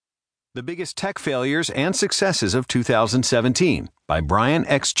The Biggest Tech Failures and Successes of 2017 by Brian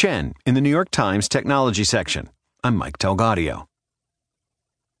X. Chen in the New York Times Technology section. I'm Mike Delgadio.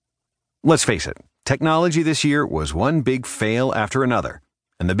 Let's face it, technology this year was one big fail after another,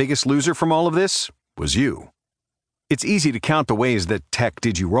 and the biggest loser from all of this was you. It's easy to count the ways that tech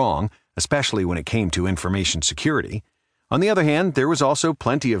did you wrong, especially when it came to information security. On the other hand, there was also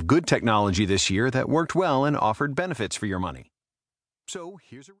plenty of good technology this year that worked well and offered benefits for your money. So here's a